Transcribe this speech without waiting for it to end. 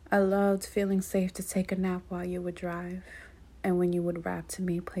I loved feeling safe to take a nap while you would drive, and when you would rap to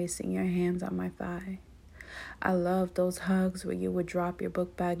me, placing your hands on my thigh. I loved those hugs where you would drop your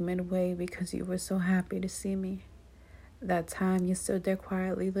book bag midway because you were so happy to see me. That time you stood there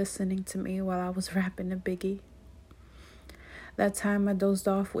quietly listening to me while I was rapping a Biggie. That time I dozed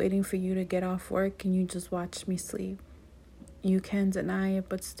off waiting for you to get off work and you just watched me sleep. You can't deny it,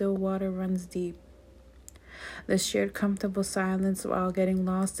 but still water runs deep. The shared comfortable silence while getting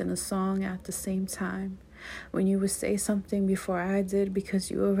lost in a song at the same time. When you would say something before I did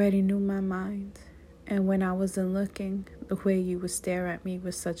because you already knew my mind. And when I wasn't looking, the way you would stare at me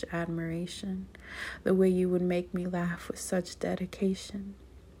with such admiration. The way you would make me laugh with such dedication.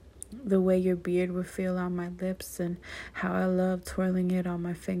 The way your beard would feel on my lips and how I loved twirling it on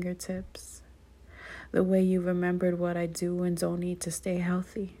my fingertips. The way you remembered what I do and don't need to stay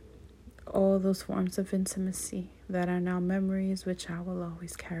healthy. All those forms of intimacy that are now memories which I will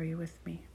always carry with me.